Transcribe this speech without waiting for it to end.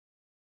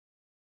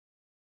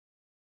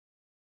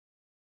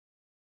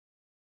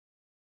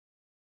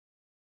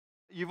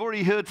You've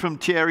already heard from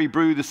Thierry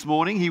Bru this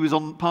morning. He was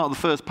on part of the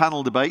first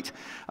panel debate.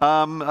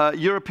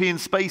 European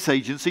Space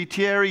Agency.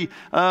 Thierry,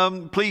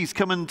 please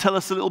come and tell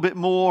us a little bit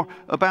more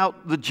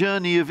about the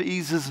journey of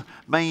ESA's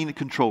main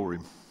control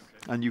room.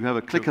 Okay. And you have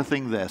a clicker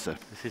thing there, sir.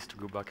 This is to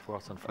go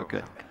backwards and forward.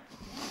 Okay.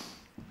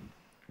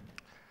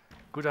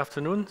 Good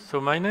afternoon. So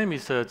my name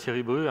is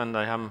Thierry Bru, and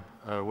I am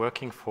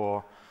working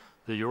for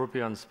the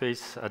European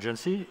Space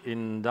Agency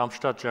in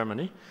Darmstadt,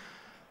 Germany.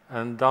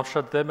 And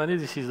Darmstadt, Germany,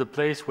 this is the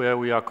place where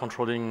we are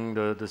controlling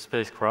the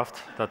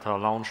spacecraft that are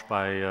launched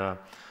by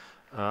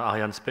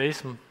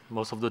Arianespace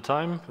most of the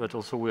time, but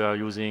also we are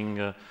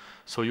using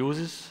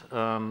Soyuz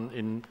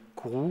in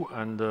Kourou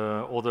and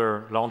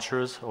other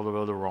launchers all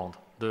over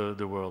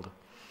the world.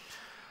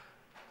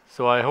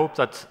 So I hope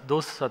that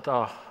those that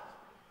are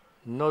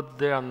not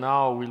there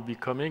now will be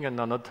coming and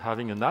are not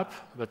having a nap,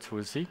 but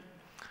we'll see.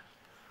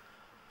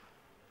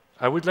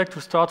 I would like to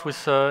start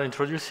with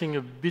introducing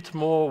a bit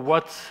more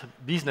what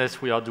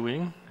business we are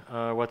doing,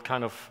 what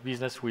kind of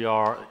business we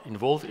are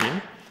involved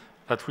in.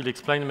 That will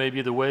explain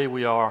maybe the way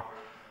we are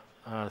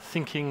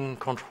thinking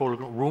control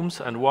rooms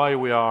and why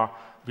we are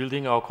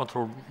building our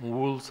control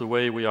rules the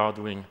way we are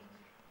doing.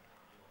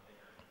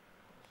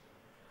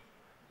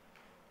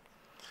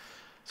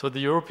 So the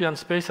European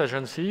Space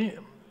Agency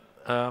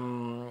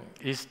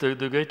is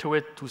the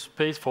gateway to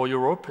space for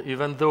Europe,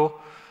 even though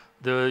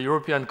the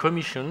European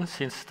Commission,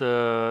 since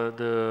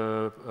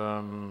the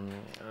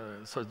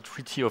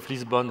Treaty of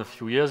Lisbon a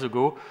few years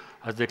ago,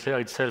 has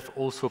declared itself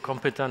also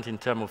competent in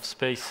terms of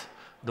space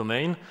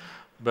domain.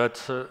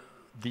 But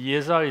the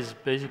ESA is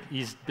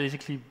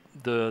basically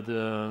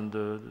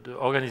the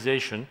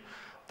organization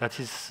that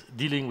is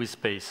dealing with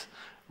space.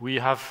 We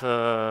have we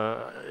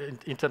are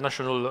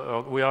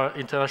an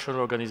international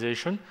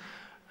organization,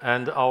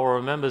 and our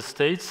member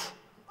states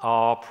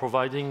are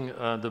providing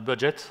the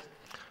budget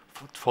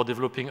for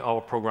developing our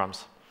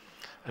programs.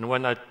 And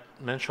when I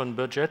mention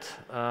budget,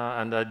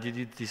 and I did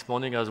it this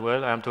morning as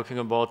well, I am talking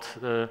about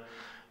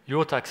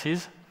Euro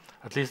taxes,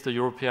 at least the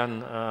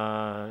European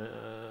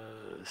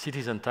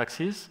citizen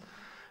taxes,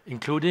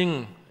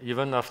 including,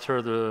 even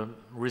after the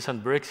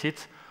recent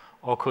Brexit,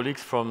 our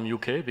colleagues from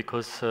UK,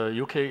 because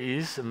UK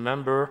is a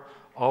member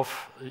of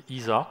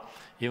ESA,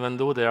 even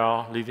though they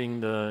are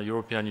leaving the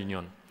European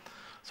Union.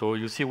 So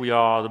you see we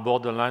are the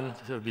borderline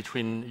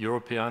between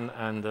European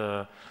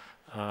and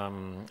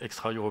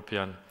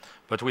extra-European.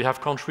 But we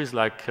have countries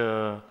like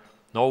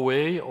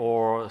Norway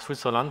or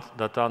Switzerland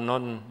that are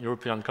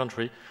non-European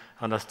countries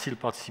and are still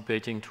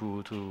participating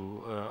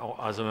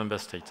as a member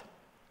state.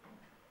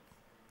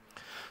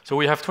 So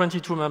we have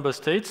 22 member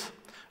states,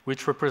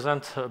 which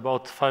represent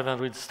about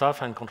 500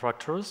 staff and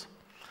contractors.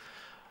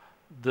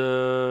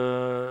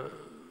 The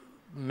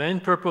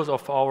main purpose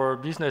of our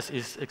business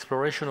is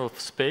exploration of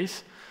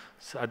space.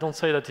 So I don't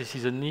say that this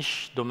is a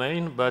niche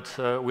domain, but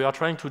we are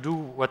trying to do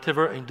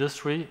whatever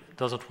industry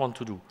doesn't want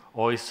to do,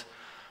 or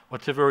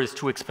whatever is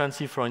too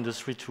expensive for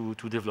industry to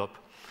develop.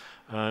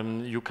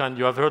 You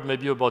have heard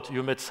maybe about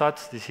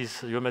EUMETSAT.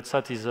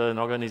 EUMETSAT is an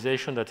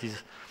organization that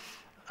is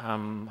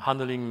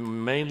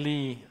handling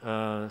mainly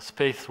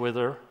space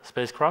weather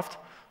spacecraft.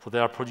 So they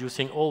are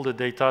producing all the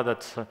data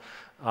that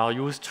are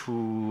used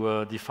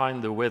to define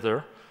the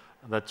weather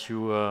that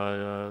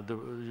the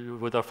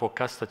weather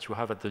forecast that you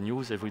have at the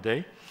news every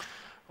day,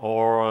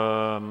 or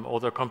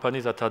other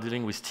companies that are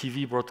dealing with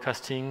TV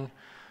broadcasting,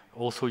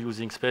 also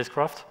using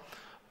spacecraft.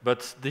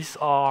 But these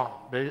are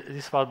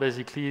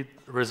basically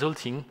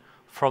resulting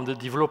from the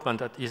development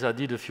that ESA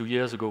did a few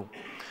years ago.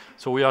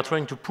 So we are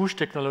trying to push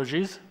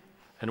technologies,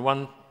 and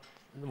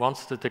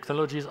once the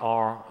technologies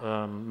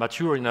are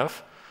mature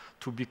enough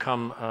to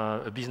become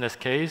a business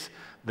case,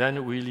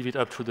 then we leave it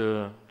up to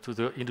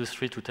the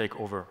industry to take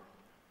over.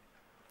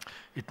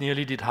 It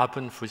nearly did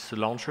happen with the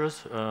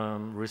launchers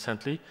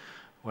recently,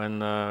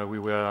 when we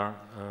were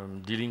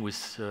dealing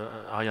with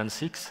Ariane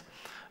 6,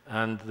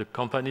 and the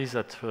companies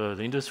the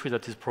industry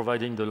that is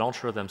providing the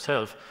launcher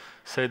themselves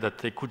said that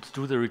they could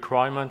do the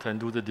requirement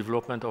and do the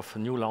development of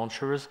new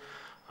launchers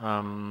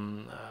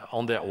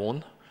on their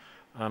own.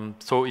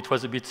 So it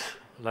was a bit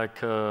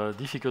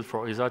difficult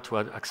for ESA to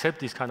accept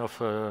this kind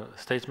of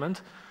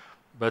statement,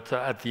 but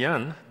at the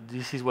end,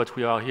 this is what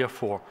we are here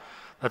for.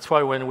 That's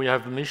why when we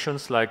have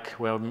missions like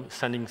we're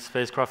sending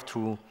spacecraft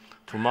to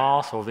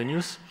Mars or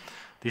Venus,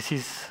 this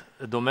is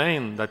a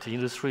domain that the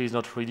industry is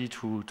not ready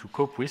to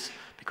cope with,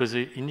 because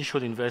the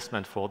initial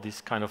investment for this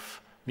kind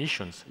of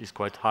missions is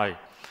quite high.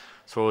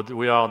 So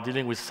we are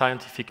dealing with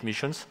scientific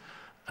missions,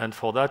 and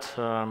for that,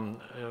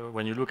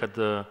 when you look at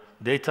the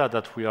data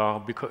that we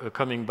are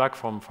coming back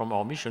from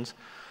our missions,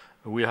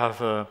 we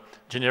have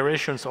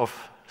generations of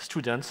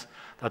students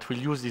that will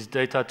use this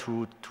data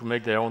to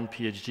make their own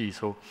PhD.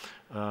 So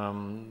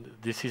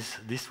this is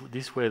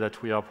this way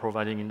that we are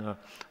providing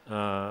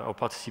our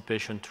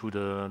participation to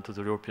the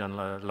European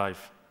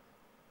life.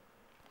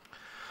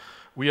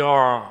 We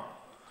are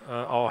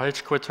our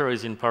headquarters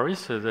is in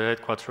Paris. The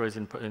headquarters is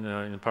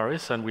in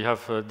Paris, and we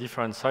have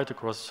different sites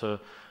across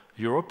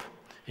Europe,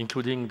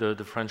 including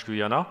the French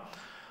Guiana.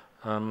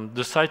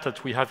 The site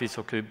that we have is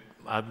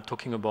I'm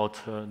talking about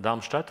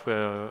Darmstadt,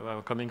 where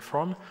I'm coming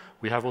from.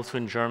 We have also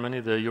in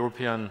Germany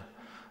the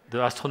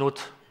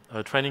astronaut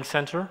training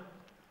center,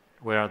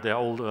 where they're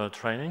all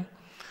training.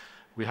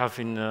 We have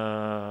in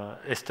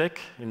ESTEC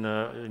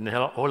in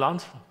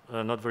Holland,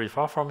 not very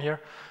far from here.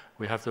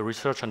 We have the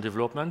research and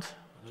development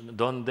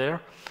done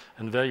there,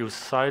 and various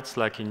sites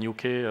like in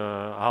UK,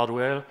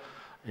 Hardware,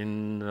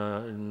 in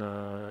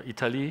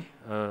Italy,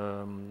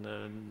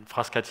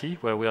 Frascati,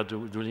 where we are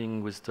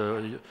dealing with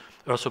the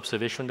Earth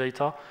observation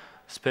data,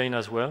 Spain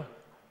as well.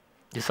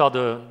 These are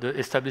the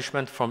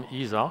establishment from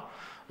ESA.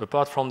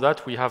 Apart from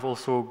that, we have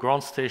also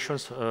ground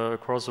stations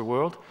across the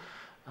world,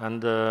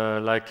 and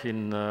like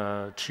in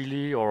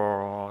Chile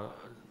or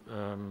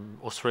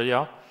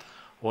Australia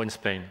or in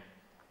Spain.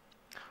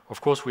 Of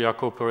course, we are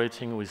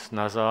cooperating with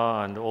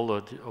NASA and all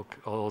the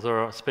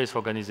other space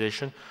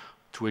organizations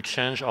to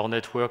exchange our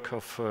network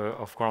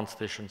of ground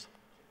stations.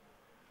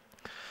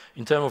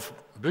 In terms of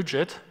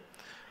budget,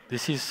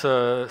 this is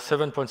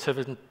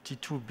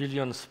 7.72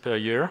 billion per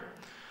year.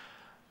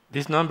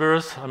 These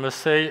numbers, I must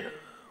say,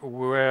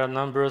 were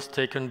numbers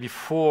taken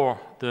before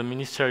the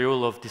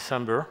ministerial of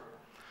December,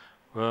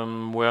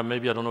 where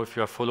maybe, I don't know if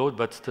you have followed,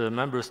 but the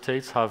member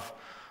states have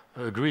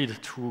agreed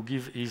to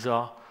give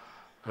ESA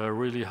a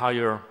really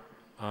higher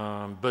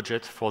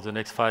budget for the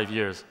next 5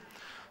 years.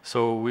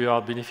 So we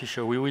are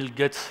beneficial. We will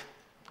get,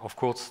 of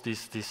course,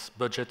 this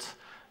budget,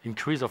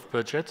 increase of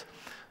budget,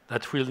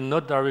 that will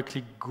not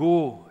directly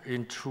go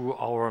into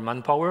our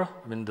manpower.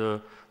 I mean,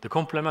 the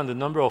complement, the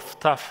number of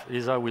staff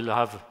ESA will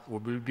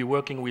be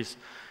working with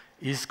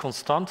is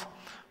constant,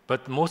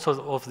 but most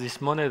of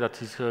this money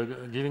that is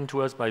given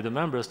to us by the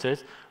member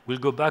states will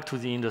go back to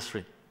the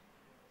industry.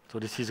 So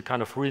this is a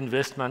kind of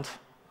reinvestment,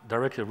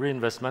 direct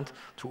reinvestment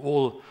to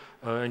all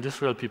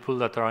industrial people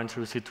that are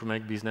interested to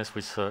make business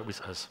with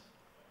us.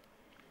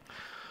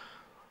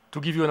 To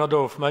give you another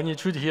of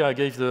magnitude, here I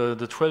gave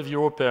the 12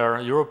 euro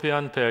per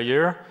European per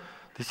year.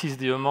 This is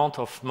the amount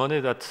of money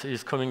that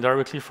is coming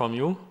directly from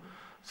you.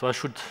 So I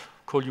should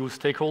call you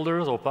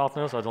stakeholders or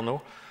partners, I don't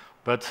know.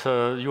 But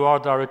you are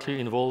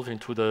directly involved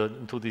into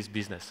this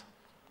business.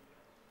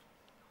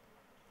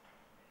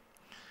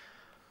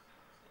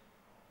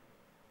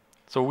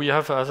 So we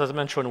have, as I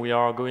mentioned, we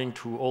are going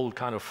to all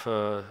kind of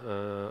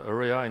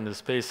area in the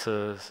space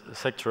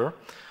sector.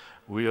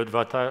 We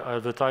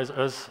advertise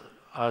us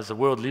as a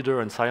world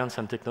leader in science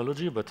and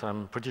technology, but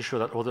I'm pretty sure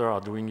that others are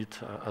doing it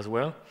as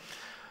well.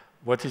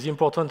 What is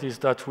important is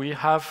that we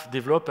have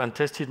developed and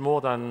tested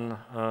more than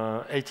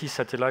 80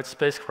 satellite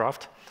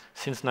spacecraft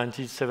since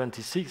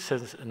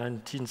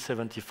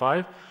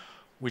 1975,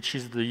 which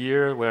is the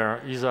year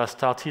where ESA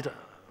started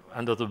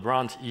under the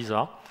brand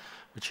ESA,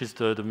 which is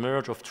the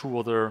merge of two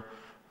other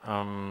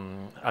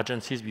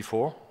agencies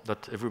before,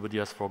 that everybody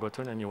has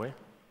forgotten anyway.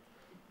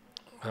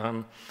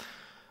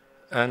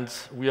 And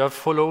we have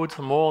followed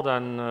more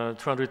than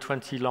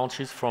 220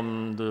 launches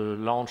from the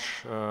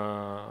launch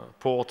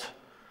port,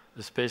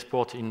 the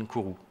spaceport in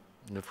Kourou,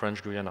 in the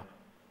French Guiana.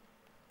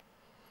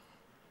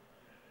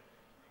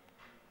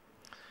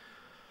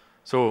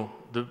 So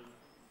the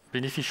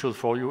beneficial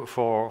for you,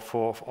 for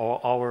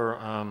our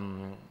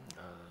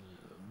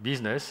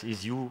business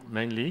is you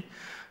mainly.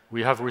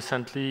 We have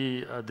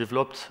recently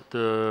developed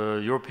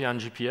the European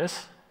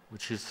GPS,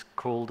 which is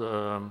called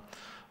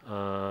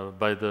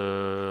by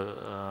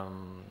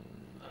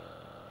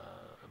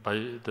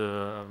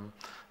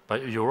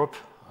Europe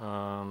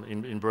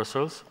in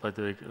Brussels,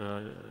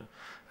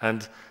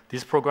 and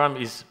this program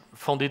is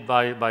funded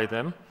by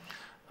them,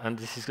 and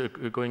this is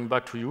going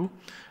back to you.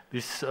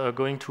 This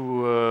going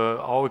to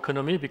our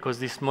economy, because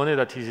this money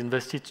that is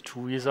invested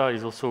to ESA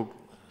is also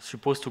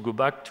supposed to go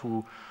back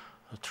to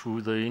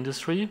the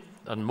industry,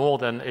 and more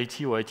than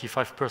 80 or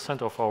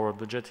 85% of our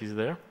budget is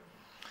there.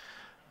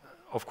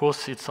 Of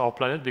course, it's our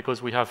planet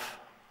because we have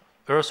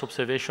Earth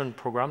observation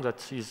program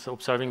that is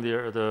observing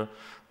our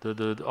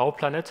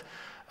planet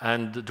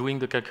and doing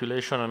the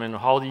calculation. I mean,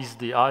 how is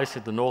the ice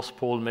at the North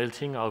Pole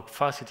melting? How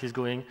fast it is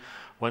going?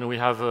 When we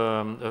have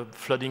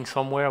flooding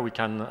somewhere, we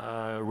can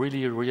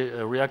really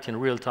react in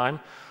real time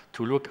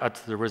to look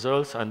at the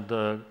results and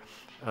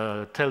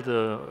tell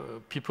the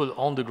people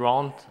on the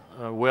ground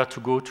where to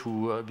go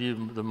to be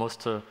the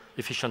most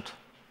efficient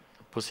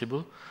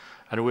possible.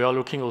 And we are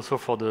looking also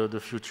for the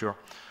future.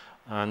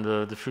 And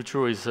the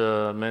future is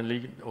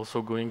mainly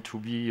also going to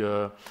be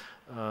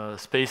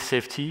space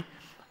safety,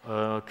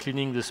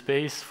 cleaning the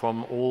space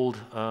from old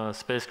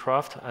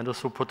spacecraft, and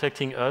also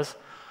protecting us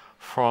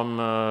from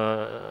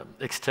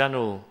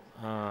external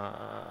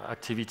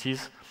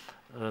activities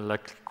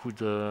like could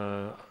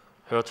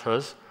hurt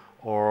us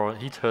or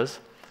hit us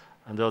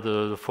under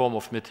the form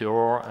of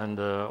meteor and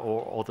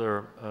or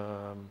other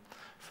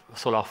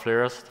solar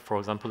flares, for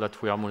example,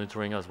 that we are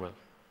monitoring as well.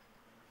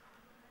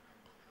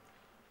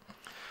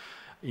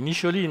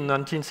 Initially, in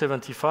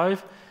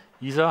 1975,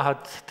 ESA had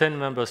 10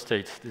 member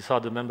states. These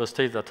are the member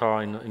states that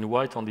are in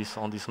white on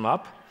this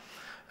map.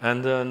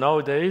 And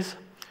nowadays,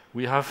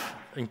 we have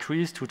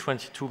increased to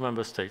 22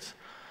 member states.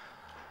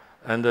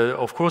 And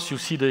of course, you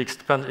see the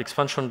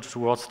expansion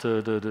towards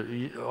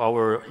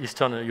our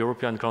Eastern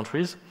European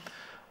countries.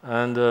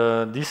 And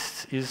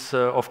this is,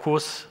 of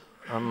course,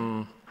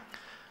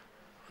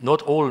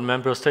 not all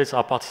member states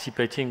are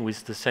participating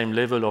with the same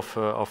level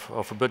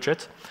of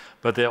budget,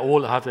 but they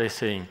all have their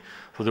saying.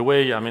 So the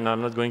way, I mean,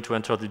 I'm not going to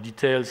enter the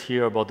details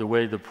here about the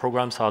way the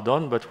programs are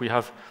done, but we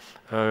have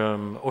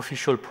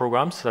official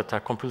programs that are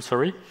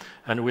compulsory,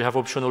 and we have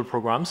optional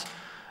programs.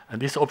 And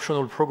these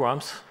optional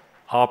programs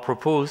are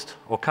proposed,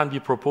 or can be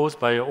proposed,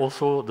 by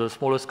also the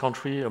smallest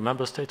country, a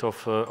member state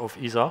of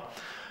ESA.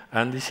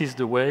 And this is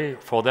the way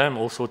for them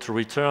also to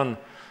return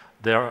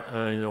their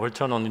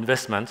return on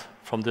investment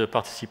from the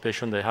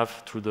participation they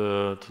have to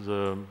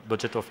the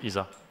budget of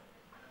ESA.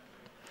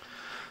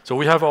 So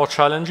we have our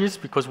challenges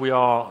because we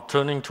are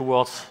turning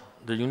towards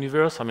the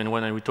universe. I mean,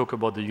 when we talk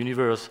about the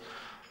universe,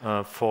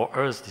 for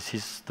us, this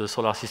is the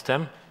solar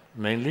system,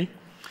 mainly.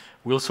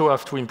 We also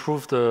have to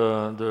improve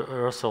the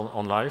Earth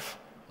on life,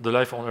 the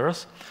life on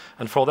Earth.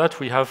 And for that,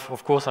 we have,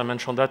 of course, I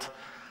mentioned that,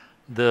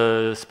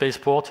 the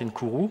spaceport in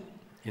Kourou,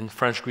 in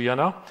French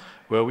Guiana,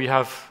 where we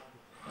have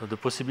the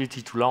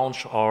possibility to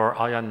launch our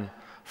Ariane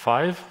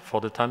 5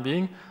 for the time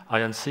being,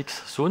 Ariane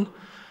 6 soon.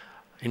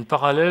 In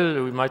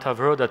parallel, we might have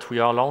heard that we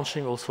are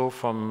launching also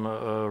from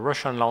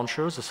Russian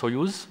launchers, the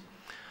Soyuz.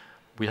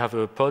 We have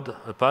a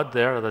pad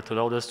there that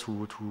allowed us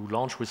to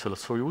launch with a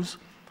Soyuz,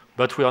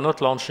 but we are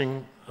not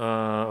launching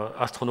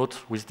astronauts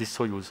with this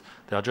Soyuz.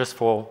 They are just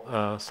for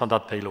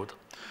standard payload.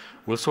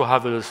 We also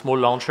have a small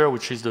launcher,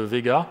 which is the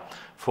Vega,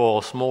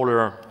 for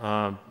smaller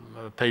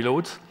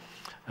payloads.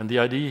 And the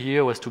idea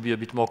here was to be a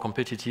bit more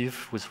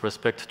competitive with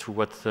respect to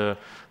what the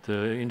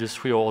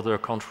industry or other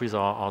countries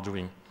are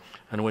doing.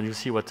 And when you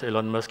see what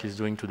Elon Musk is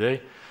doing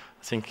today,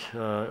 I think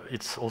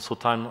it's also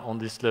time on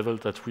this level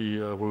that we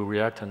will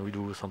react and we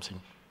do something.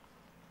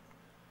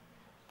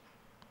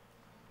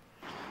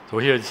 So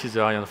here, this is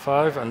the Ariane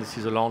 5, and this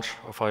is the launch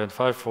of Ariane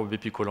 5 for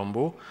BP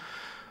Colombo.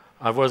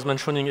 I was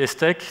mentioning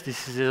ESTEC.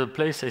 This is a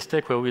place,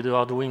 ESTEC, where we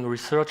are doing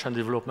research and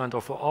development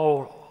of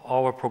all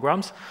our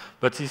programs,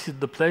 but this is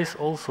the place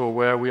also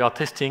where we are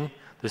testing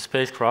the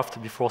spacecraft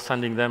before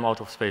sending them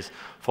out of space.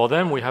 For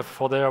them, we have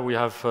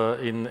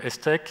in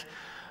ESTEC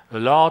a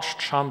large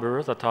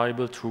chamber that are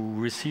able to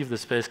receive the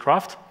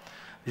spacecraft.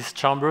 These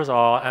chambers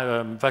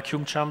are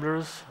vacuum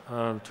chambers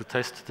to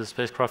test the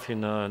spacecraft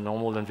in a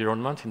normal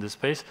environment in the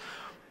space,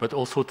 but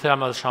also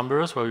thermal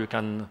chambers where you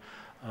can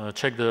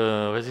check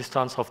the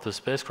resistance of the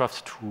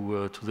spacecraft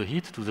to the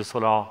heat, to the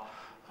solar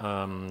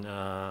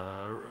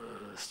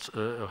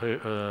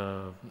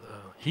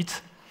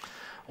heat,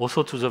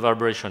 also to the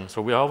vibration.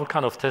 So we have all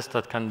kind of tests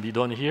that can be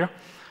done here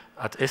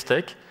at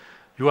ESTEC.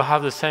 You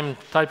have the same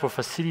type of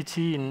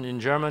facility in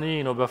Germany,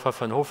 in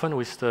Oberpfaffenhofen,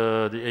 with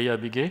the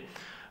EIBG,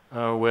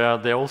 where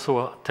they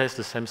also test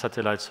the same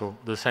satellite, so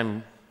the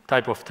same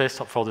type of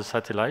test for the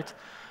satellite.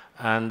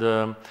 And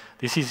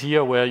this is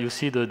here where you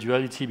see the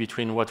duality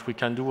between what we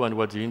can do and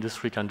what the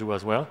industry can do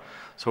as well.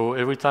 So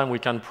every time we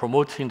can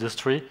promote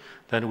industry,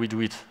 then we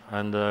do it.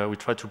 And we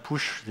try to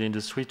push the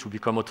industry to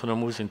become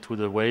autonomous into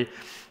the way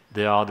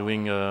they are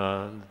doing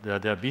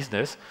their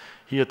business.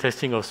 Here,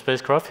 testing of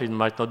spacecraft, it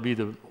might not be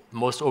the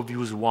most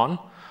obvious one,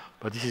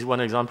 but this is one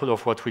example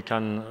of what we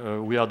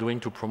are doing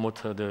to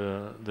promote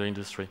the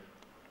industry.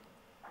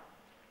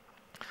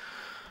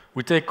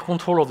 We take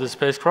control of the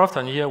spacecraft,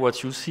 and here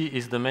what you see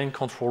is the main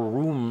control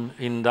room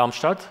in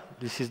Darmstadt.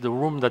 This is the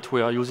room that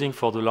we are using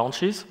for the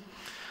launches.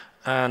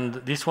 And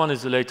this one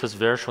is the latest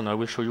version. I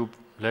will show you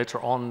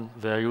later on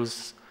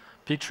various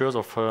pictures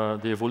of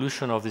the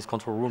evolution of this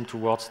control room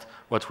towards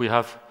what we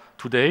have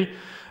today.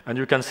 And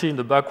you can see in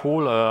the back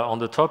wall on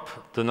the top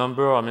the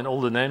number, I mean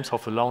all the names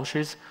of the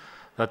launches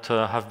that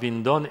have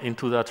been done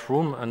into that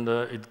room, and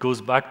it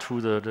goes back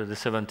to the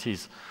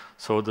 70s.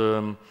 So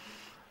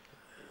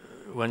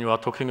when you are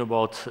talking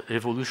about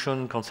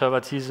evolution,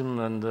 conservatism,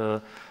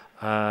 and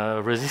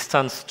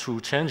resistance to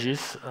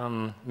changes,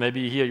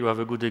 maybe here you have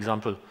a good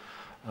example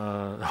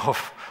of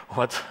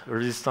what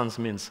resistance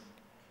means.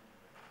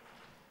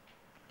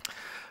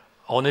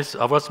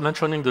 I was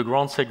mentioning the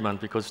ground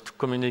segment because to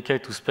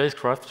communicate to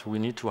spacecraft, we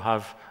need to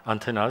have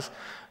antennas.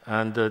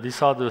 And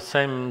these are the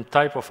same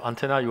type of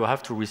antenna you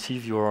have to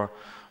receive your,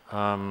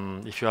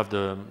 if you have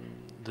the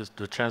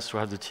chance to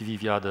have the TV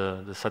via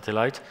the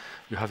satellite,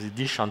 you have the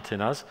dish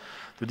antennas.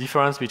 The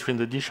difference between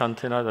the dish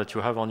antenna that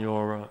you have on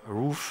your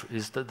roof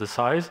is the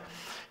size.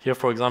 Here,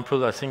 for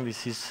example, I think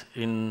this is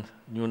in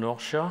New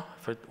Norcia.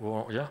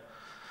 Yeah.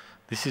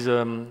 This is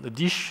a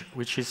dish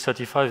which is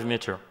 35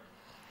 meters.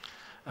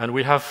 And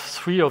we have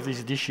 3 of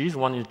these dishes,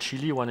 one in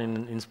Chile, one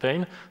in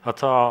Spain,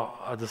 that are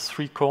at the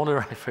 3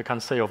 corners, if I can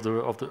say,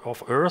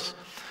 of Earth,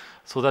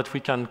 so that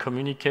we can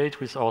communicate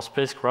with our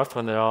spacecraft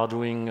when they are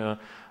doing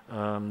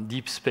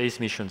deep space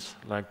missions,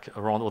 like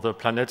around other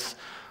planets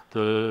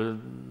in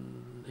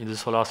the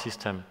solar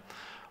system.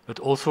 But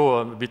also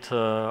a bit,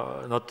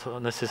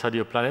 not necessarily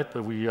a planet,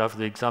 but we have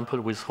the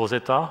example with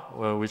Rosetta,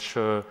 which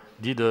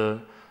did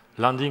a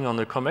landing on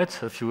a comet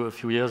a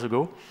few years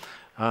ago.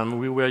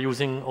 We were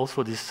using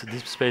also this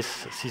deep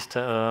space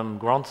system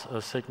ground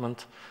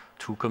segment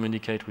to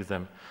communicate with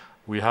them.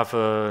 We have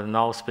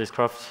now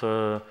spacecraft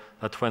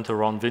that went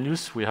around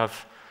Venus. We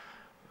have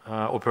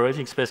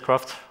operating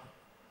spacecraft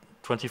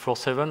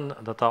 24/7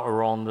 that are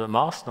around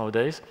Mars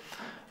nowadays.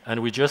 And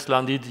we just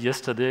landed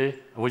yesterday,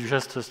 we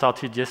just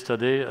started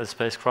yesterday a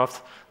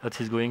spacecraft that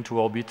is going to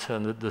orbit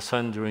the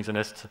Sun during the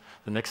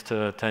next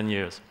 10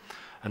 years.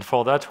 And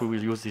for that, we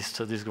will use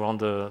this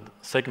ground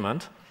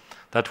segment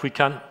that we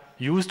can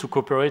use to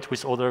cooperate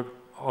with other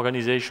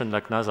organizations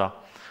like NASA.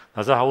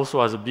 NASA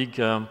also has a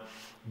big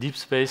deep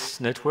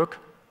space network,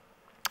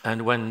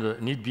 and when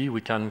need be, we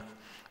can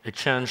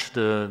exchange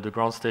the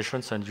ground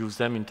stations and use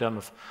them in terms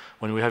of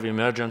when we have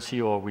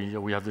emergency or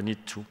we have the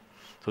need to.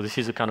 So this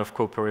is the kind of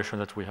cooperation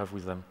that we have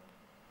with them.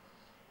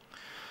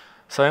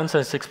 Science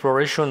and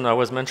exploration, I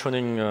was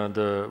mentioning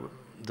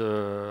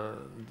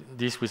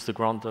this with the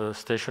ground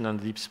station and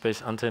deep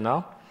space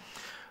antenna.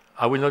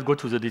 I will not go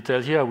to the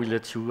detail here. I will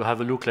let you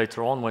have a look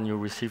later on when you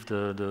receive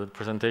the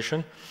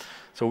presentation.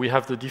 So we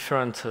have the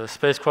different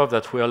spacecraft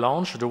that we are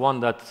launched, the one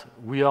that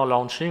we are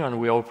launching and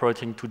we are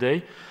operating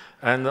today.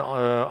 And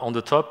on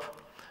the top,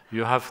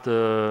 you have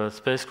the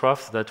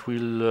spacecraft that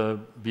will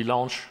be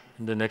launched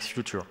in the next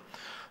future,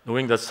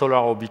 knowing that Solar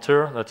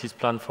Orbiter that is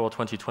planned for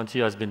 2020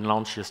 has been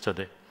launched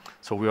yesterday.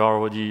 So we are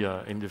already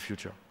in the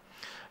future.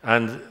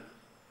 And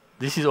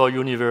this is our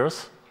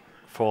universe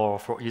for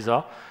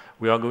ESA.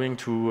 We are going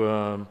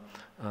to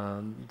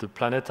the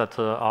planets that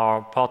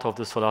are part of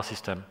the solar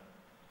system.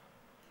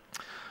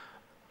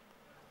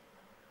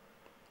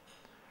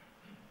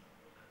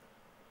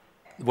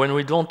 When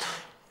we don't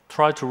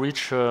try to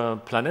reach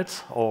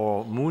planets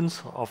or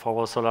moons of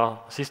our solar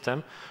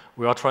system,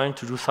 we are trying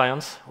to do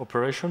science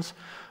operations.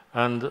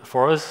 And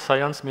for us,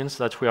 science means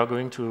that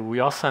we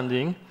are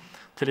sending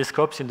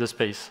telescopes into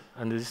space.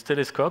 And these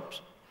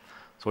telescopes,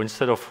 so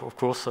instead of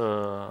course,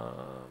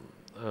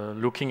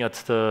 looking at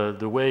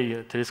the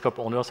way telescope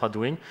owners are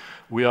doing,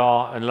 we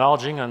are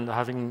enlarging and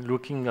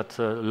looking at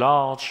a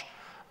large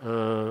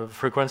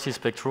frequency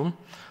spectrum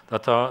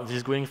that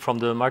is going from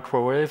the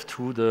microwave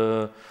to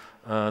the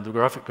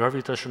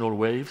gravitational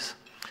waves,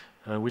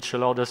 which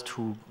allowed us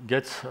to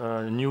get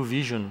a new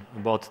vision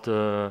about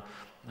the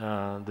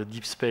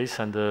deep space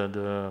and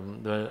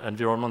the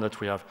environment that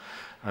we have.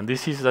 And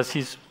this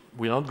is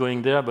we're not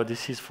going there, but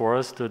this is for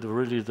us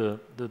really the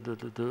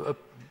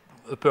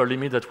upper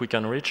limit that we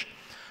can reach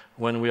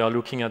when we are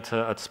looking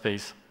at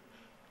space.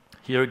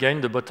 Here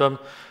again, the bottom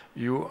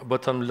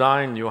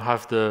line, you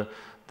have the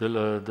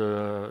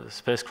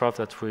spacecraft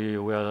that we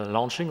were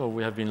launching or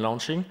we have been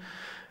launching.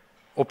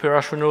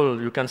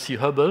 Operational, you can see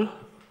Hubble.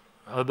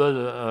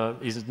 Hubble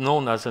is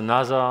known as a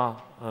NASA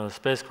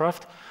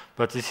spacecraft,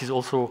 but this is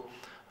also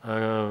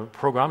a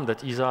program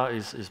that ESA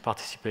is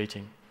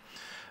participating.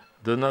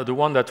 The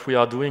one that we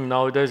are doing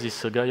nowadays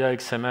is Gaia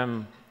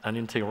XMM and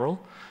Integral.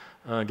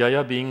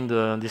 Gaia being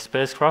the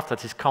spacecraft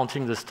that is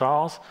counting the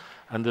stars,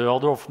 and the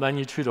order of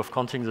magnitude of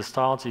counting the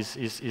stars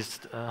is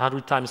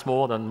 100 times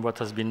more than what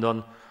has been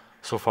done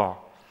so far.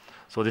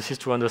 So this is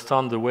to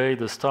understand the way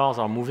the stars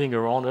are moving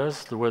around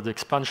us, the way the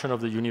expansion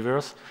of the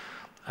universe,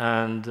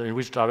 and in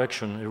which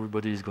direction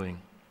everybody is going.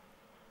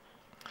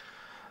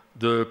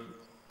 The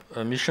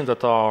missions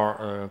that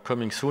are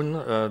coming soon,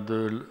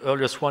 the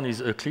earliest one is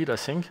Euclid, I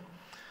think.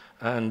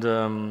 And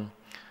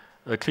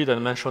Euclid, I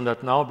mentioned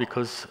that now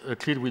because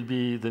Euclid will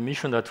be the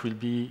mission that will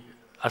be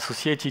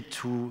associated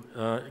to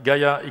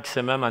Gaia,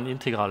 XMM, and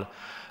Integral.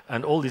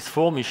 And all these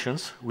 4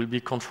 missions will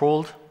be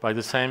controlled by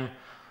the same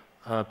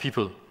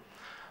people.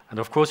 And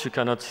of course,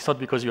 it's not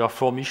because you have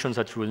 4 missions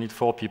that you will need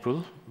 4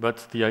 people,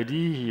 but the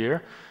idea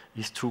here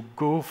is to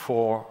go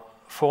for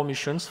 4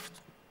 missions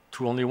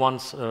to only one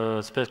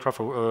spacecraft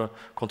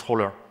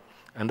controller.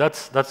 And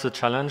that's the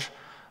challenge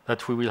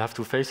that we will have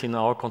to face in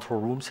our control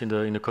rooms in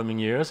the coming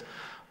years.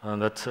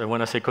 And that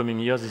when I say coming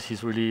years, this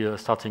is really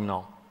starting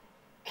now.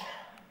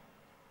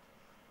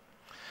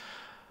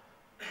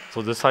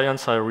 So the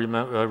science, I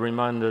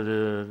reminded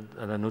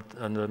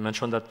and I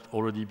mentioned that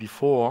already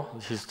before.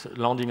 This is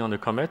landing on a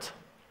comet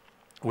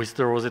with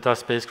the Rosetta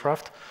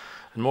spacecraft.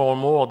 And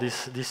more,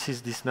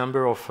 this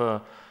number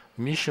of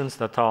missions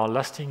that are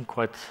lasting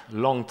quite a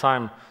long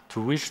time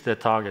to reach their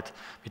target.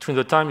 Between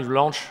the time you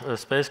launch a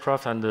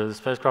spacecraft and the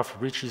spacecraft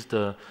reaches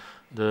the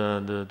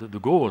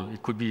goal,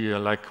 it could be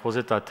like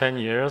Rosetta 10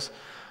 years,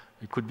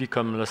 it could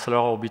become a Solar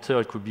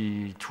Orbiter, it could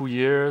be 2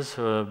 years,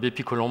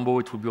 BP Colombo,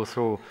 it would be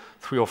also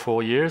 3 or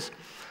 4 years.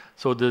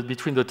 So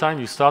between the time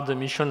you start the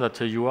mission that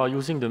you are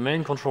using the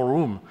main control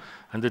room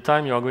and the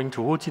time you are going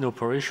to routine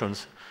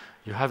operations,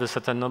 you have a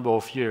certain number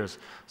of years.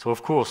 So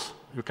of course,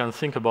 you can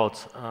think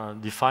about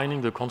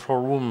defining the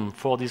control room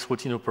for these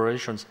routine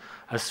operations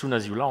as soon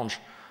as you launch.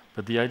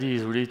 But the idea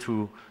is really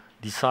to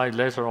decide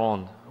later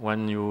on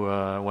when you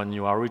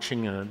are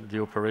reaching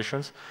the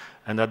operations.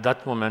 And at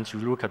that moment, you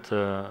look at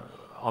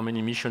how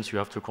many missions you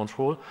have to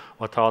control,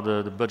 what are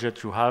the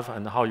budget you have,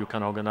 and how you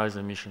can organize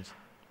the missions.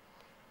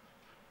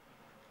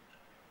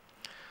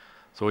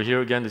 So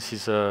here again, this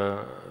is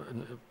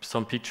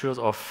some pictures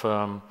of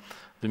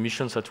the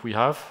missions that we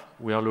have.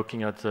 We are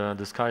looking at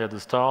the sky, at the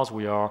stars.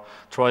 We are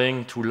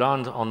trying to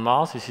land on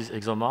Mars. This is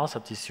ExoMars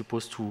that is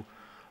supposed to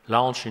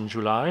launch in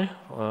July.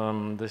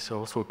 There's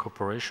also a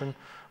cooperation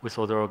with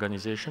other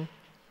organizations.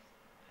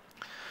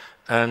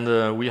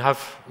 And we have,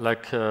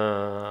 like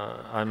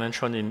I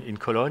mentioned in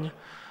Cologne,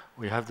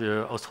 we have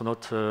the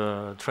astronaut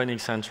training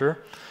center.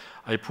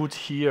 I put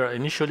here,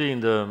 initially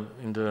in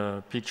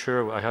the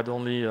picture, I had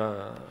only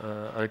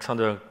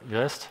Alexander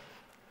Grest,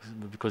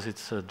 because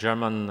it's a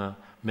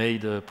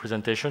German-made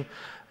presentation.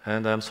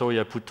 And I'm sorry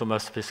I put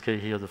Thomas Pesquet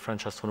here, the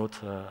French astronaut,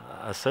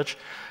 as such.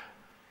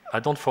 I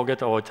don't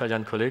forget our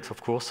Italian colleagues,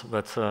 of course,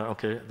 but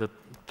okay, the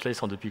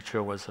place on the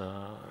picture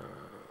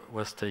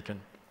was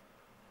taken.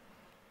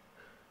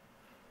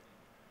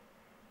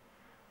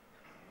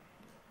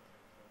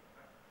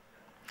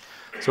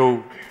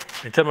 So,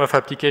 in terms of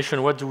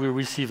application, what do we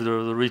receive?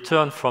 The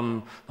return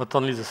from not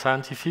only the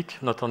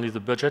scientific, not only the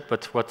budget,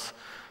 but what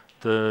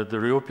the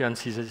European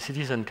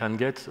citizen can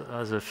get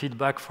as a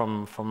feedback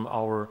from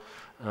our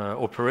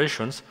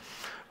operations.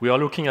 We are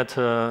looking at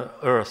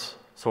Earth.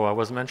 So I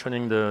was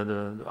mentioning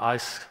the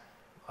ice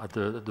at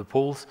the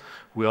poles.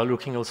 We are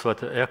looking also at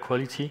the air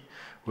quality.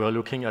 We are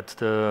looking at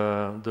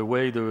the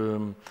way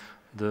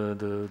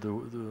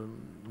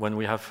when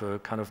we have a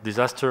kind of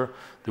disaster,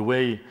 the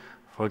way,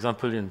 for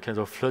example, in case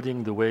of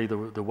flooding, the way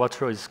the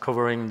water is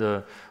covering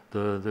the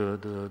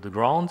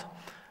ground,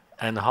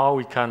 and how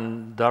we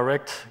can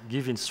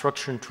give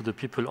instruction to the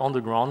people on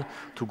the ground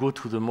to go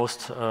to the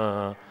most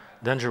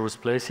dangerous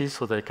places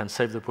so they can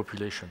save the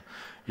population.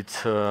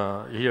 It's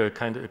here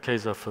a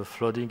case of a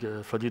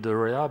flooded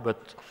area,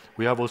 but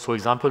we have also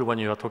example when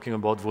you are talking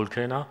about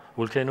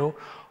volcano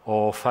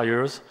or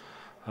fires,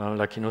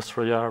 like in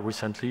Australia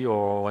recently,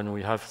 or when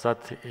we have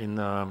that in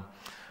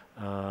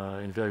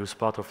various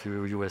parts of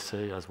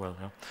USA as well.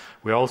 Yeah.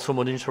 We are also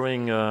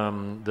monitoring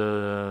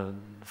the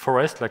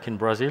forest, like in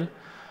Brazil,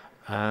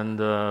 and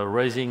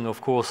raising,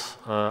 of course,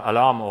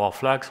 alarm or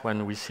flags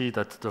when we see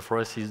that the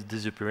forest is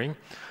disappearing,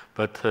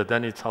 but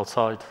then it's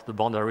outside the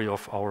boundary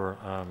of our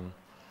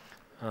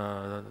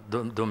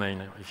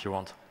domain, if you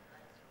want.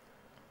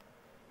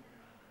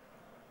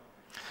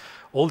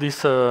 All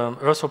these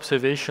Earth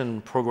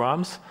observation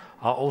programs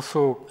are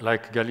also,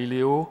 like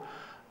Galileo,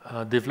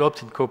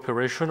 developed in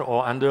cooperation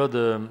or under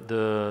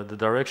the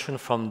direction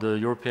from the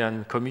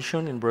European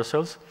Commission in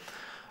Brussels.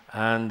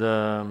 And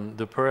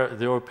the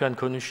European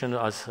Commission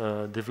has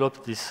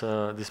developed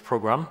this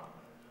program.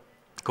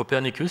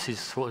 Copernicus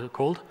is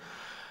called,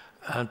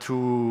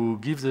 to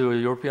give the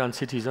European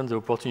citizens the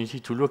opportunity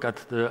to look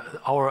at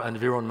our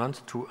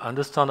environment, to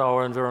understand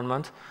our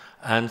environment,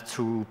 and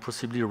to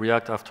possibly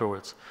react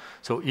afterwards.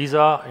 So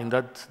ESA, in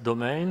that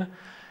domain,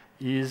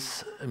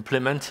 is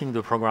implementing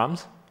the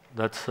programs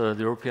that the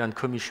European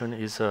Commission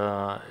is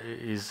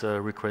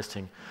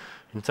requesting.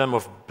 In terms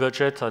of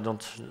budget, I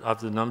don't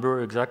have the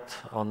number exact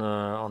on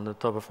the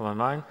top of my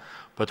mind,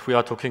 but we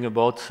are talking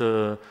about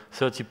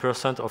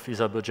 30% of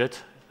ESA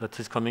budget that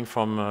is coming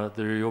from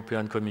the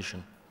European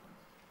Commission.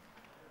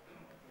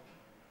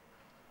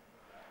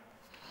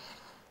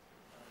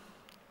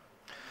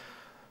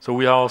 So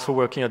we are also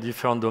working at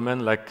different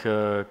domains like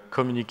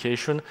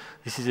communication.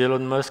 This is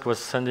Elon Musk was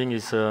sending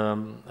his, I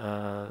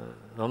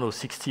don't know,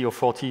 60 or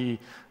 40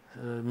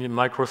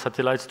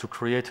 microsatellites to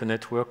create a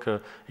network,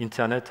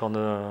 internet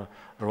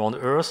around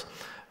Earth.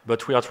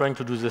 But we are trying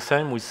to do the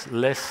same with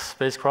less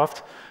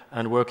spacecraft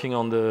and working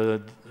on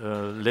the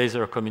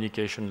laser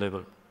communication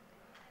level.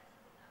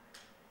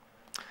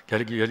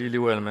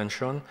 Galileo I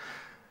mentioned.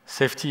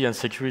 Safety and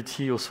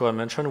security also I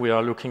mentioned. We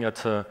are looking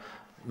at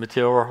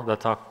meteors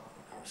that are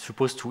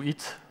supposed to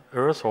hit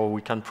Earth, or we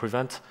can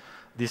prevent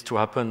this to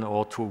happen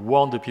or to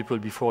warn the people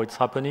before it's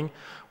happening.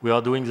 We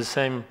are doing the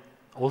same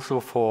also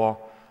for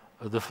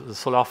the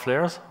solar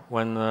flares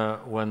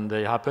when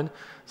they happen.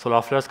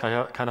 Solar flares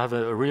can have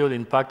a real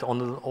impact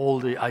on all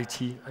the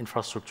IT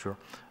infrastructure.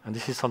 And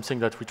this is something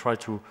that we try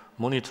to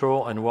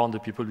monitor and warn the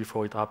people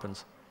before it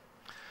happens.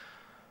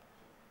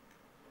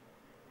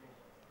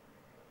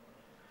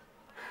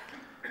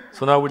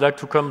 So now I would like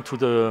to come to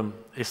the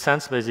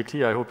essence,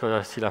 basically. I hope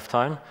I still have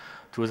time.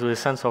 To the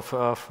essence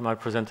of my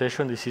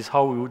presentation. This is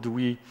how do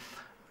we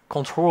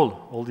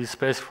control all these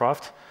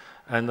spacecraft,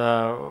 and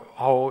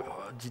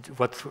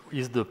what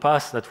is the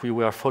path that we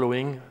were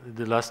following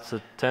the last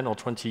 10 or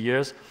 20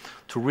 years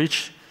to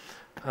reach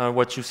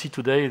what you see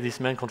today, this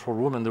main control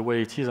room, and the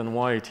way it is and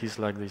why it is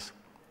like this.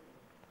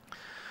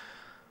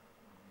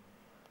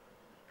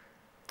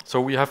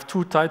 So we have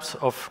two types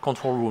of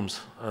control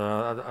rooms.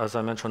 As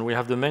I mentioned, we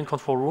have the main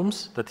control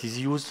rooms that is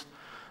used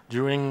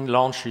during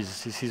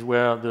launches. This is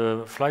where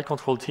the flight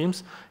control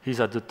teams is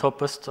at the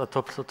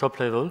top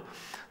level.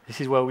 This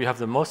is where we have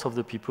the most of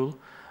the people,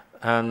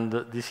 and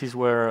this is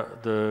where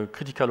the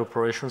critical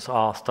operations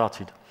are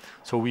started.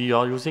 So we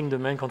are using the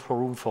main control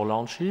room for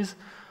launches,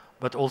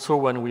 but also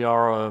when we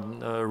are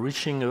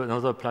reaching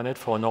another planet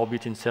for an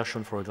orbit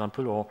insertion, for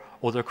example, or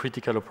other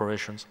critical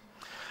operations.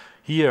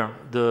 Here,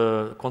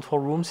 the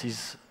control rooms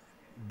is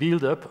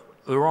built up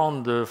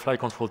around the flight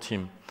control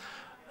team.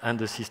 and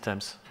the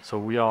systems. So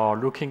we are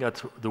looking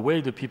at the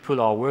way the people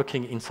are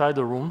working inside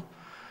the room,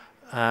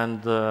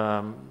 and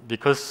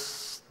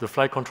because the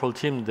flight control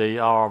team, they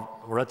are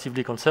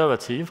relatively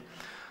conservative,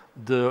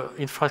 the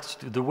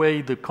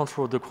way the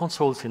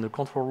consoles in the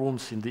control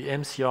rooms in the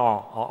MCR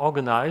are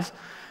organized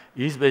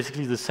is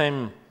basically the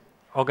same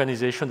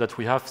organization that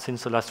we have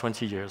since the last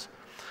 20 years.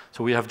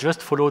 So we have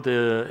just followed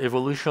the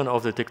evolution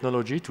of the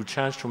technology to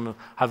change to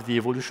have the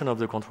evolution of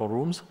the control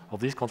rooms, of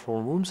these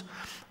control rooms.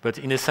 But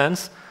in a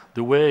sense,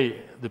 the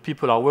way the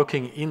people are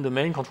working in the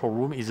main control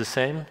room is the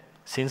same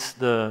since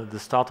the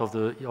start of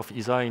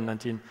ESA in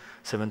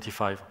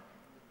 1975.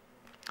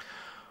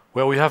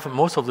 Where we have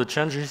most of the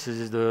changes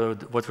is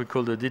what we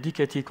call the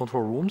dedicated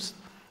control rooms.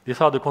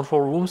 These are the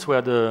control rooms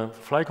where the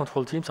flight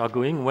control teams are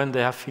going when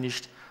they have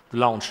finished the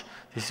launch.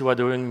 This is what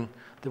doing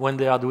when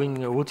they are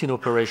doing routine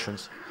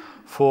operations.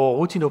 For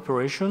routine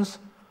operations,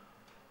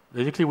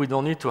 basically we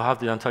don't need to have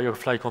the entire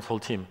flight control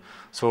team.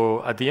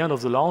 So at the end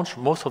of the launch,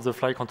 most of the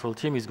flight control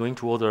team is going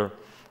to other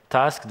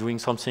tasks, doing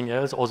something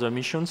else, other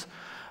missions,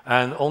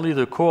 and only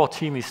the core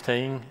team is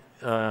staying,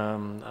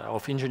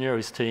 of engineers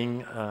is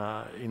staying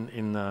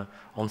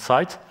on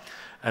site.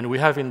 And we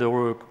have in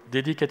the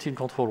dedicated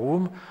control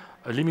room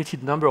a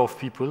limited number of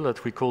people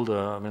that we call,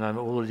 I'm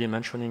already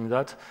mentioning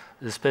that,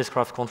 the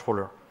spacecraft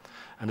controller.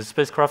 And the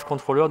spacecraft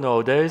controller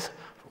nowadays,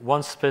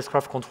 one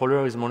spacecraft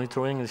controller is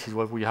monitoring, this is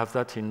what we have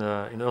that in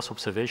Earth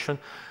observation,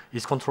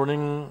 is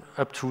controlling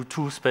up to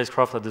 2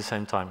 spacecraft at the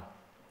same time.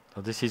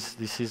 So this is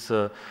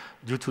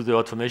due to the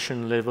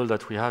automation level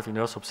that we have in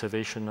Earth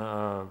observation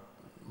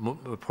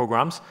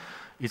programs.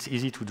 It's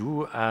easy to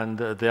do, and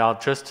they are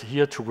just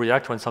here to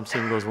react when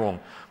something goes wrong.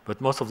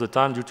 But most of the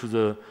time, due to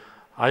the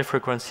high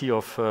frequency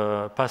of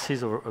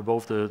passes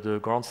above the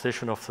ground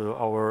station of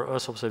our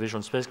Earth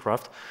observation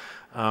spacecraft,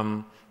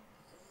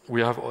 we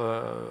have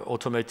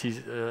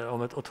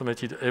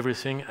automated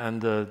everything,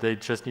 and they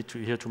just need to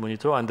here to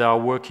monitor, and they are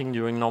working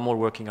during normal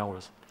working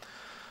hours.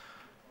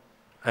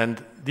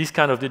 And this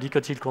kind of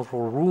dedicated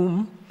control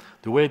room,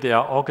 the way they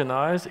are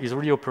organized is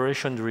really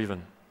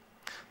operation-driven.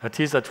 That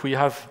is that we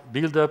have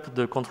built up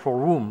the control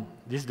room,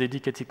 this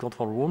dedicated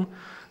control room.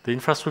 The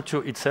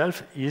infrastructure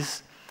itself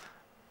is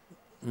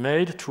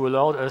made to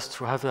allow us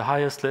to have the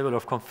highest level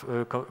of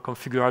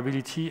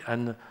configurability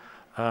and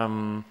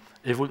to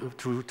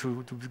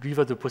give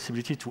us the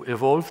possibility to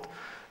evolve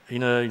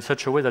in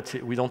such a way that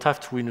we don't have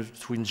to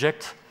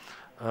inject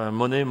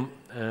money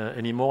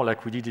anymore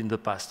like we did in the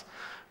past.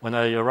 When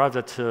I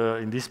arrived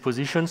in these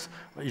positions,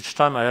 each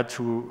time I had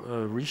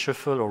to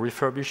reshuffle or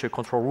refurbish a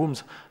control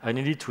rooms, I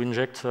needed to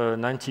inject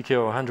 90K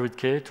or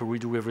 100K to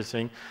redo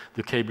everything,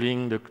 the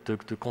cabling,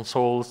 the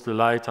consoles, the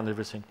light, and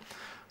everything.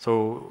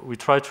 So we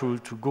try to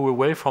go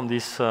away from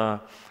this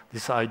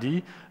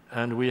idea,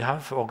 and we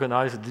have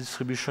organized the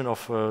distribution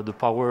of the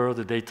power,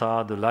 the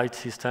data, the light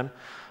system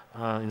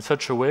in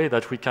such a way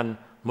that we can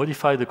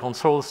modify the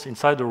consoles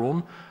inside the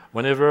room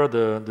whenever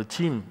the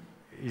team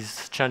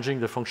is changing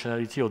the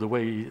functionality or the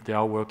way they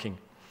are working.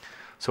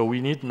 So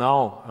we need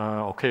now,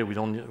 okay, we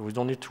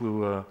don't need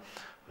to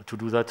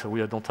do that.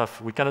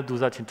 We cannot do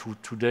that in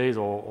 2 days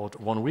or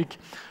 1 week.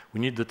 We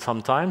need that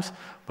sometimes,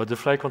 but the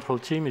flight control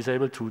team is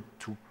able to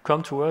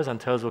come to us and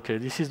tell us, okay,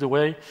 this is the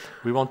way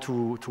we want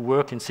to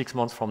work in 6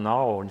 months from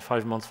now or in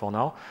 5 months from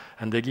now,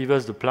 and they give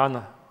us the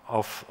plan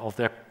of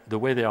the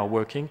way they are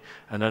working,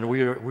 and then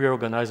we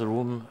reorganize the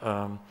room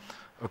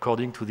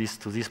according to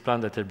this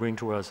plan that they bring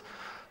to us.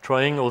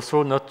 Trying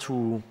also not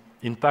to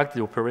impact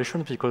the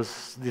operation,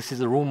 because this is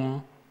a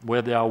room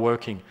where they are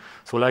working.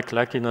 So like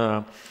in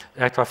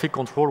air traffic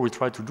control, we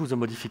try to do the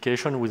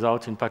modification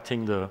without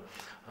impacting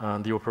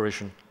the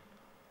operation.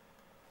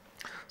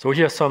 So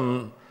here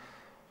some,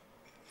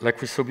 like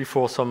we saw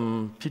before,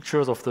 some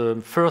pictures of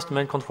the first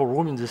main control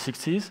room in the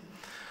 60s.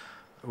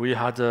 We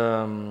had,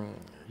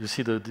 you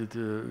see,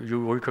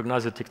 you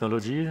recognize the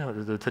technology.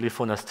 The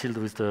telephone is still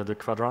with the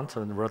quadrant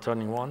and the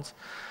returning ones.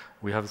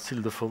 We have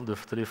still the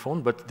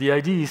telephone, but the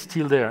idea is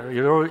still there.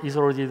 It is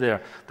already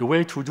there. The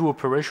way to do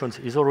operations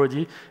is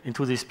already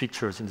into these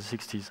pictures in the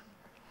 60s.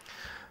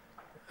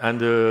 And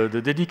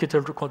the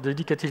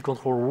dedicated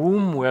control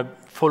room, we're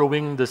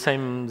following the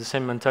same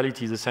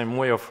mentality, the same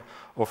way of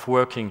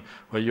working,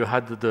 where you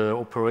had the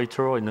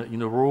operator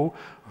in a row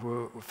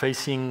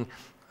facing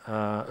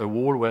a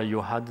wall where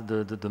you had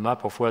the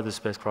map of where the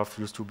spacecraft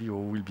used to be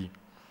or will be.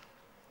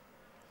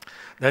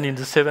 Then in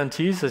the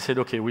 70s, they said,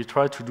 okay, we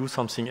try to do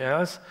something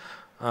else.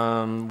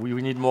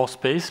 We need more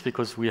space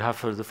because we have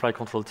the flight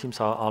control teams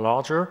are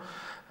larger,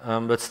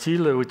 but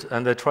still,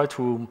 and they try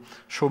to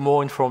show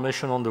more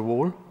information on the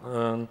wall.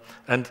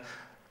 And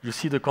you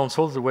see the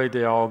consoles, the way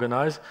they are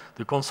organized.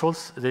 The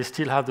consoles, they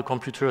still have the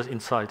computers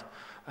inside.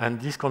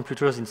 And these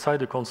computers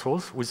inside the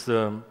consoles, with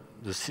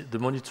the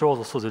monitors,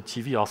 also the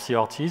TV or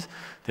CRTs,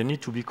 they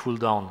need to be cooled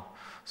down.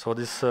 So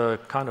this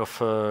kind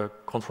of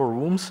control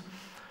rooms,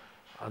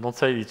 I don't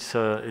say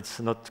it's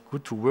not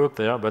good to work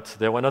there, but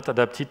they were not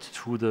adapted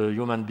to the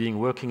human being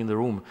working in the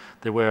room.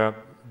 They were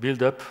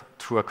built up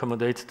to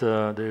accommodate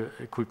the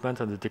equipment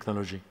and the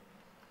technology.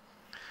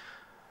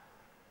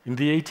 In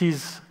the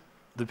 80s,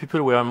 the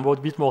people were a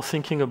bit more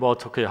thinking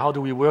about, okay, how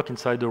do we work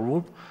inside the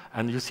room?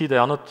 And you see they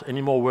are not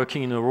anymore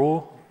working in a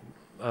row,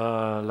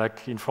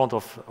 like in front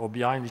of or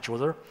behind each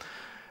other.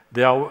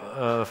 They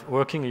are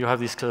working, you have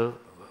this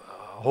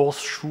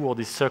horseshoe or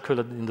this circle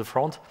in the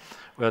front,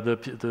 where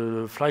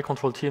the flight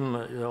control team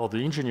or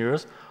the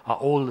engineers are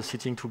all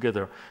sitting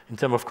together. In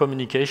terms of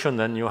communication,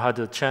 then you had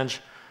a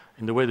change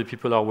in the way the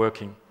people are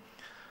working.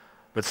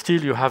 But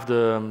still, you have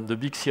the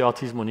big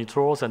CRTs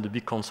monitors and the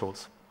big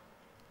consoles,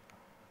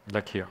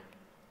 like here.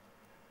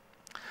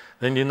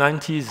 Then in the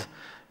 90s,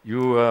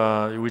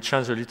 we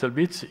changed a little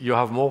bit. You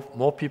have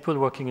more people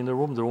working in the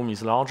room. The room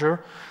is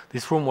larger.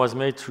 This room was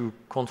made to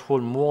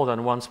control more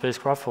than one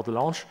spacecraft for the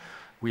launch.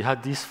 We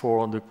had this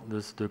for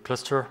the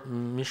cluster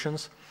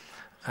missions.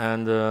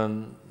 And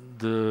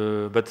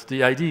but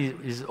the idea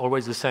is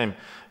always the same.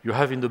 You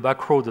have in the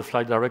back row the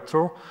flight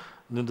director.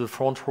 In the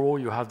front row,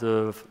 you have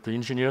the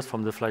engineers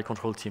from the flight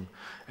control team.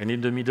 And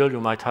in the middle,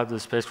 you might have the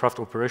spacecraft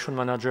operation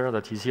manager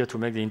that is here to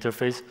make the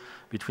interface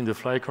between the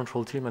flight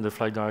control team and the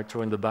flight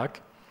director in the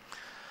back.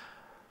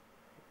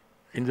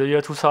 In the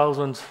year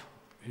 2000,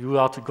 you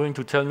are going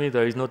to tell me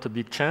there is not a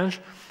big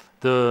change.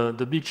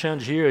 The big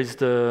change here is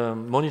the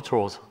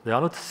monitors. They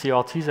are not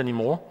CRTs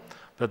anymore,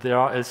 but they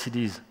are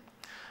LCDs.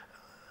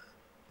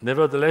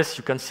 Nevertheless,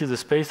 you can see the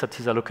space that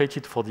is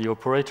allocated for the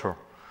operator.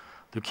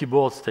 The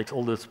keyboard takes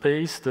all the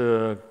space.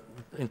 The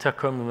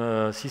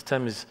intercom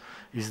system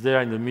is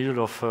there in the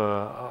middle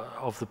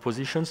of the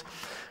positions.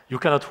 You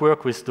cannot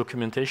work with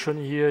documentation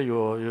here.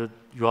 You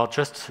are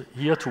just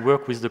here to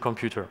work with the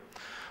computer.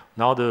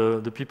 Now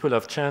the people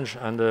have changed,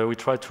 and we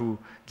try to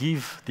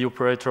give the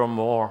operator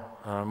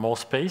more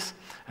space.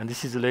 And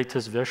this is the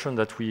latest version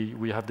that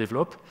we have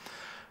developed.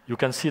 You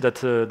can see that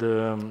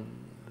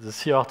the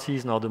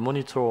CRTs, now the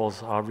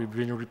monitors, are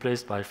being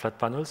replaced by flat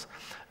panels.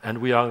 And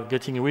we are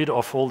getting rid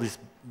of all these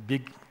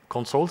big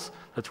consoles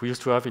that we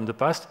used to have in the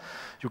past.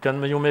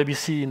 You maybe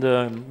see in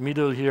the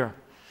middle here,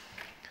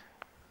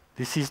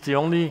 this is the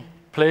only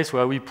place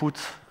where we put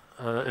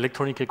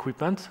electronic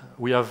equipment.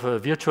 We have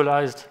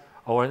virtualized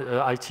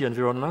our IT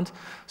environment,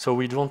 so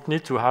we don't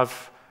need to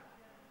have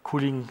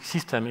cooling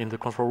system in the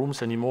control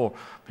rooms anymore,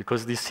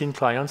 because these thin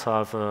clients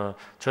have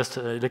just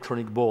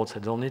electronic boards. They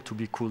don't need to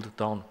be cooled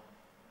down.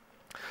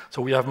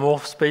 So we have more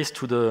space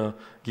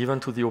given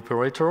to the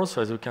operators.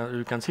 As you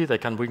can see, they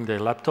can bring their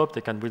laptop,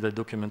 they can bring their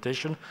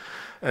documentation,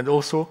 and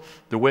also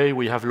the way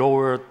we have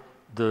lowered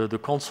the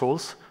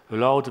consoles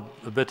allowed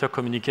a better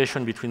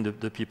communication between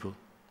the people.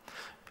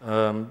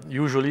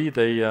 Usually,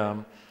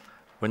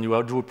 when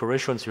you do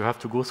operations, you have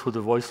to go through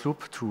the voice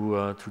loop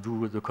to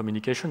do the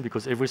communication,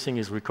 because everything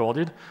is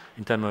recorded.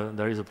 In time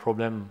there is a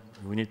problem,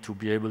 we need to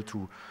be able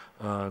to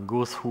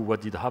go through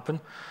what did happen.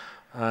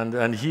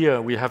 And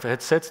here we have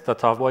headsets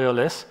that are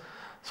wireless,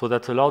 so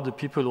that allow the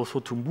people also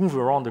to move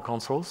around the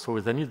consoles. So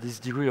they need this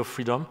degree of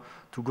freedom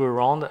to go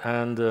around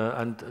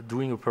and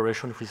doing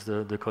operation with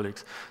the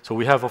colleagues. So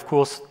we have, of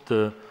course,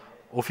 the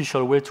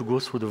official way to go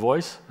through the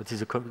voice. That is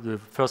the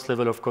first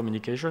level of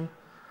communication.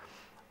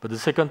 But the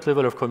second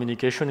level of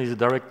communication is a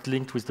direct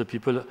link with the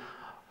people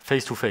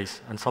face to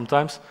face. And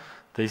sometimes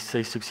they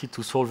succeed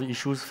to solve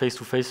issues face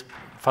to face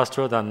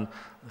faster than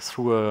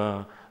through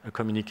a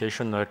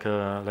communication like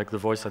the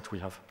voice that we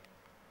have.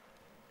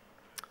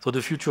 So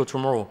the future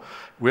tomorrow.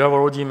 We have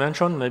already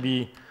mentioned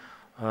maybe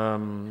we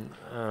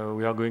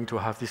are going to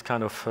have this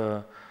kind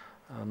of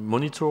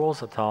monitors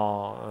that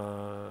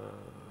are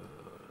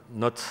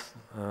not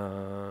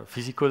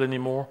physical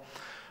anymore.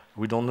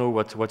 We don't know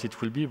what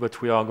it will be,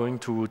 but we are going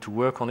to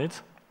work on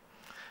it.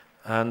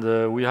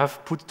 And we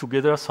have put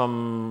together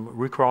some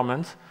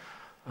requirements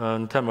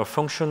in terms of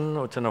function,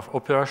 in terms of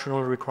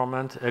operational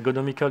requirement,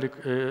 ergonomical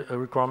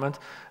requirement,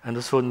 and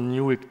also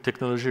new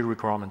technology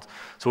requirement.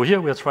 So here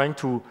we are trying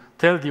to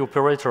tell the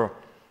operator,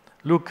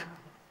 look,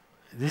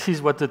 this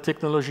is what the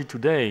technology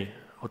today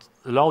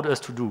allowed us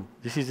to do.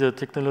 This is the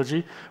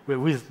technology,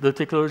 with the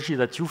technology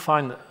that you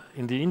find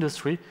in the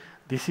industry,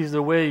 this is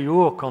the way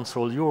your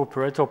console, your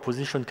operator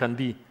position can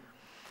be.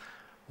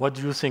 What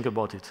do you think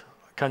about it?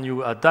 Can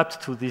you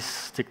adapt to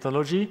this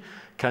technology?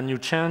 Can you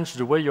change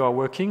the way you are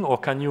working, or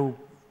can you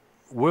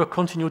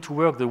continue to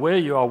work the way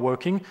you are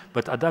working,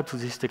 but adapt to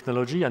this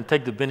technology and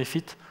take the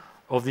benefit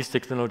of this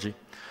technology?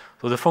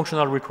 So the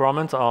functional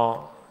requirements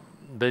are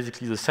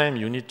basically the same.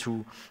 You need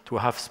to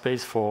have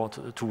space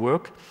to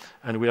work,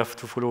 and we have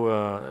to follow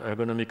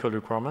ergonomical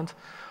requirement.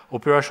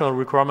 Operational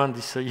requirement,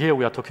 here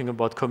we are talking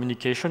about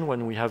communication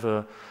when we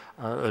have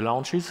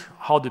launches,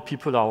 how the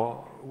people are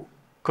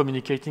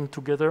communicating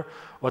together,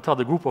 what are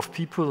the group of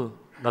people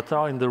that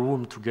are in the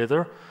room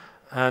together,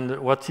 and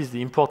what is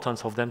the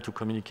importance of them to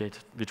communicate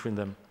between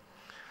them.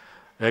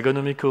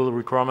 Ergonomical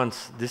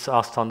requirements, these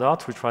are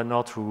standards. We try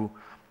not to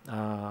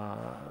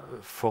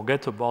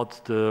forget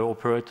about the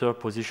operator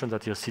position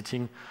that you're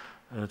sitting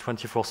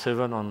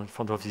 24/7 in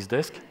front of this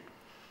desk.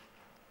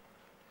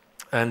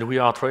 And we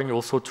are trying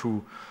also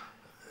to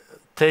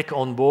take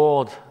on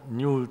board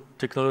new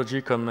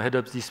technology comme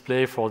head-up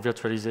display for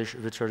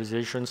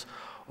virtualizations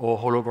or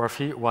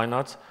holography. Why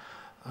not?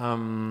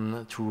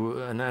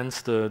 to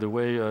enhance the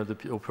way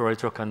the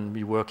operator can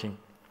be working.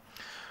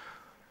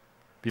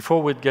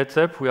 Before we get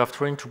up, we are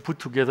trying to put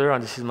together,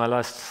 and this is my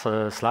last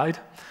slide,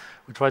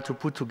 we try to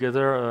put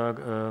together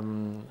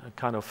a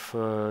kind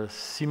of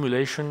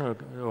simulation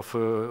of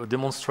a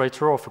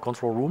demonstrator of a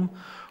control room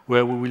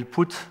where we will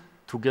put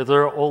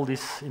together all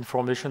this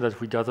information that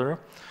we gather.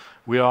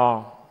 We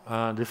are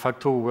de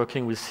facto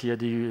working with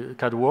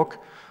CAD work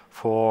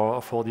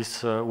for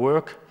this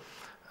work,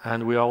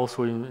 and we are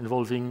also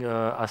involving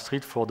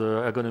Astrid for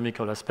the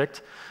ergonomical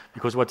aspect,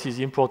 because what is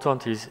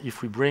important is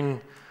if we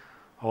bring,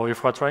 or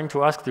if we're trying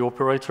to ask the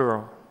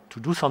operator to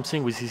do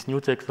something with this new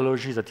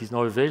technology that is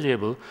now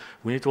available,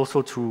 we need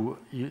also to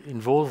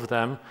involve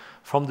them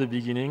from the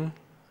beginning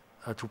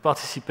to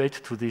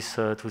participate to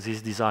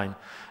this design.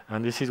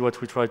 And this is what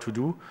we try to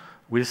do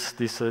with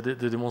this, the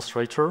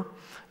demonstrator.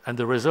 And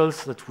the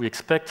results that we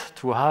expect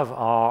to have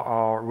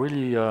are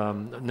really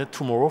not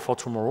for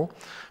tomorrow,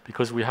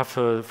 because we have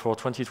for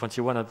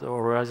 2021 at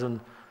Horizon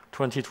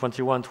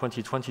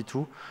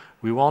 2021-2022,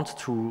 we want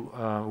to,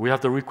 we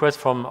have the request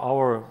from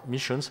our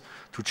missions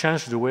to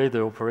change the way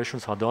the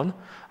operations are done.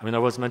 I mean, I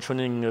was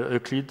mentioning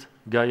Euclid,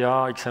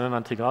 Gaia, XMM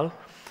Integral.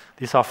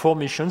 These are 4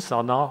 missions that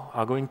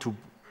are going to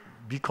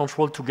be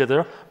controlled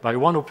together by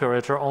one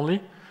operator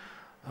only,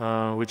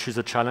 which is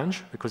a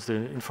challenge, because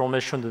the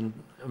information, the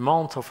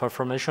amount of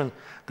information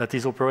that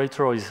this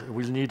operator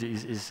will need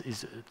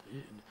is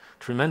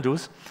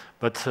tremendous.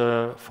 But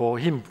for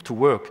him to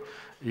work,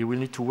 he will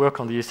need to work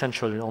on the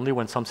essential only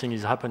when something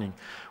is happening.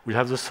 We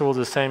have the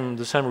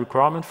same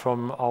requirement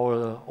from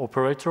our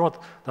operator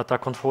that are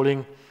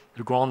controlling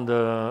the ground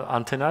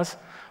antennas,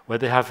 where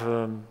they have,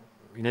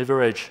 in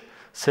average,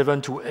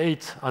 7 to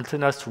 8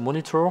 antennas to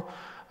monitor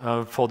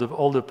for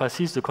all the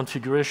passes, the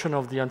configuration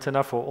of the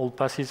antenna for all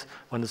passes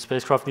when the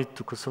spacecraft needs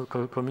to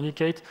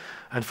communicate.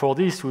 And for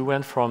this, we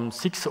went from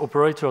 6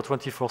 operators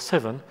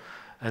 24/7,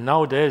 and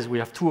nowadays we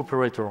have 2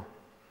 operators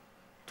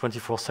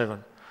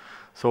 24/7.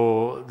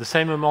 So the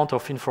same amount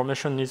of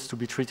information needs to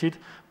be treated,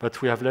 but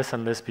we have less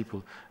and less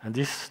people. And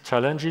these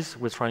challenges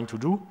we're trying to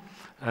do,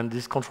 and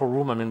this control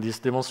room, I mean, this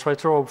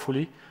demonstrator,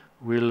 hopefully,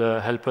 will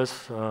help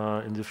us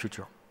in the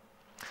future.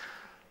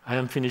 I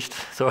am finished,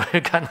 so I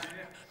can...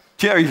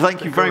 Thierry,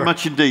 thank you very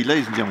much indeed.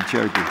 Ladies and gentlemen,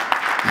 Thierry Bru.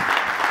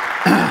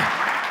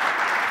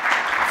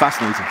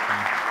 Fascinating.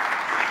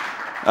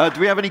 Do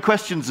we have any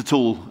questions at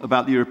all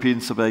about the European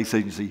Space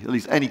Agency? At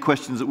least any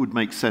questions that would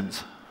make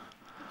sense?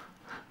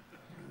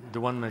 The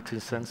one making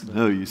sense.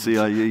 No, you see,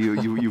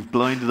 you've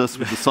blinded us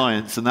with the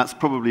science, and that's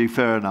probably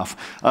fair enough.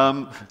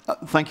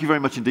 Thank you very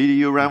much indeed. Are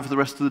you around for the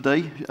rest of the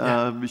day?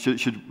 Yeah.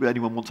 Should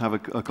anyone want to have a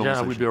conversation? Yeah,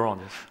 I will be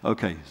around, yes.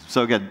 Okay.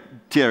 So again,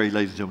 Thierry,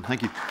 ladies and gentlemen,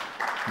 thank you.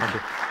 Thank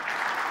you.